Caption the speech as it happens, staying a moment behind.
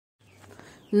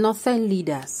Northern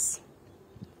leaders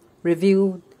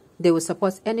revealed they will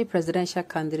support any presidential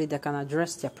candidate that can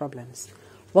address their problems.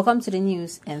 Welcome to the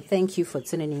news and thank you for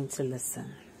tuning in to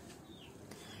listen.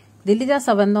 The leaders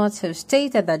of the North have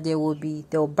stated that they will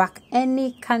back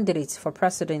any candidate for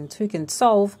president who can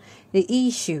solve the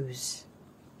issues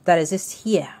that exist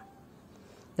here.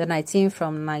 The 19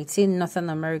 Northern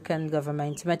American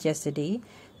government met yesterday.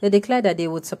 They declared that they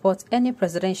would support any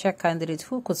presidential candidate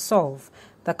who could solve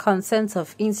the concerns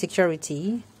of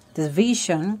insecurity,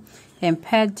 division,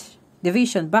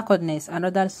 backwardness, and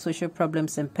other social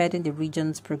problems impeding the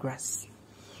region's progress.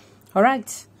 All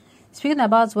right. Speaking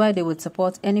about why they would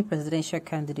support any presidential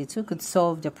candidate who could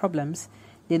solve their problems,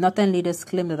 the Northern leaders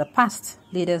claimed that the past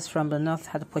leaders from the North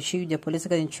had pursued their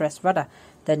political interests rather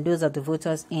than those of the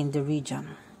voters in the region.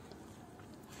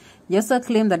 They also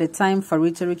claimed that the time for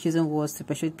rhetoric using words to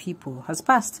persuade people has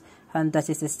passed and that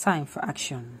it is time for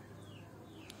action.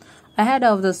 Ahead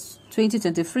of the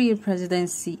 2023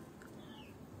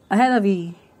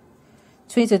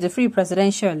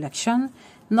 presidential election,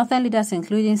 Northern leaders,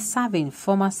 including serving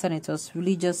former senators,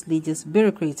 religious leaders,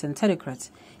 bureaucrats, and technocrats,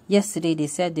 yesterday they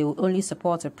said they will only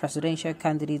support a presidential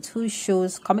candidate who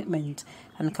shows commitment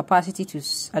and capacity to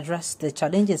address the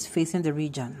challenges facing the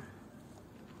region.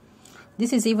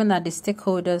 This is even as the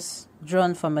stakeholders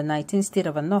drawn from the 19th state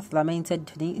of the North lamented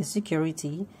the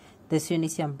insecurity,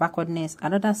 disunity, and backwardness,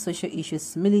 and other social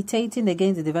issues militating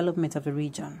against the development of the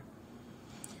region.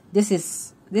 This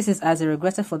is as they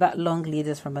regretted for that long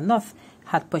leaders from the North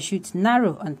had pursued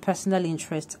narrow and personal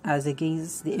interests as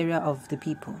against the area of the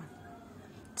people.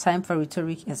 Time for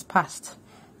rhetoric is past.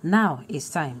 Now is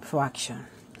time for action.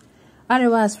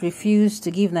 Arewa has refused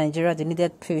to give Nigeria the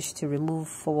needed push to move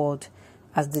forward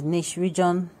as the nation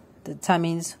region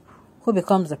determines who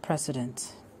becomes the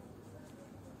president.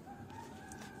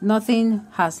 Nothing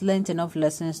has learned enough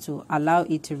lessons to allow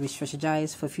it to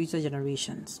re-strategize for future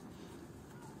generations.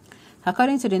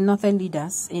 According to the Northern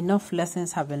leaders, enough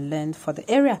lessons have been learned for the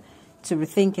area to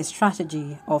rethink a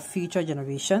strategy of future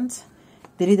generations.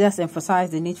 The leaders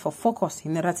emphasized the need for focus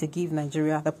in order to give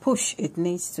Nigeria the push it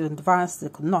needs to advance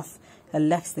the North,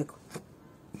 elect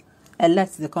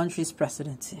the country's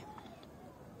presidency.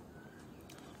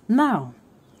 Now,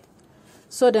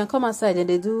 so they come outside and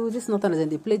they do this Northern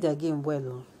and they play their game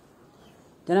well.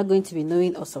 They're not going to be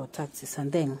knowing us our tactics,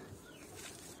 and then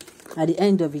at the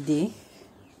end of the day,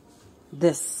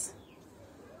 this.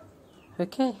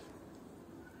 Okay.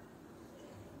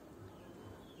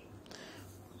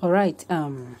 All right.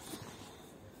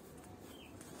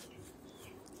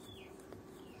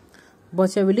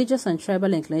 But your religious and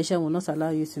tribal inclination will not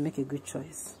allow you to make a good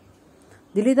choice.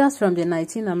 The leaders from the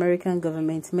 19 American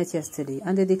government met yesterday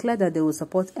and they declared that they will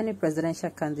support any presidential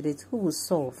candidate who will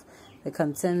solve the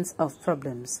concerns of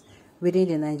problems within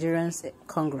the Nigerian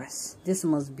Congress. This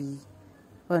must be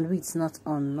on which, not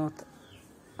on North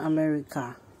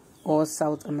America or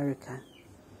South America.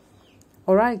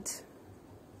 All right.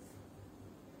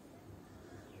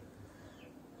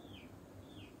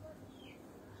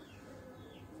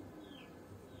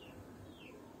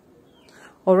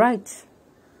 All right.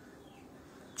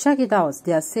 Check it out.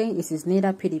 They are saying it is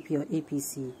neither PDP or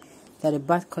APC that are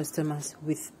bad customers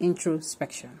with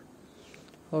introspection.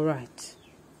 All right.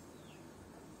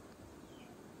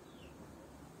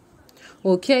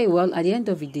 Okay, well, at the end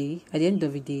of the day,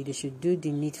 they should do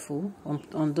the needful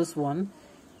on this one.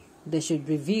 They should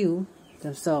review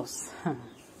themselves.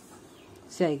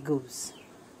 See how it goes.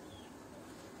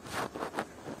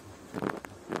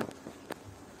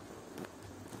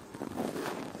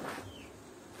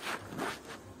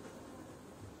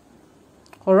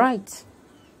 All right.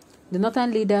 The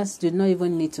Northern leaders do not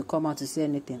even need to come out to say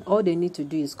anything. All they need to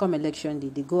do is come election day,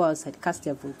 they go outside, cast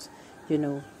their votes,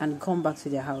 and come back to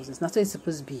their houses. That's what it's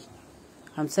supposed to be.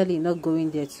 I'm telling you, not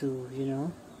going there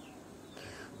to,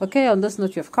 Okay, on this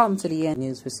note, you have come to the end.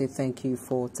 News. We say thank you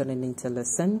for tuning in to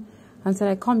listen. Until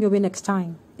I come your way next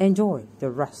time, enjoy the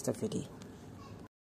rest of the day.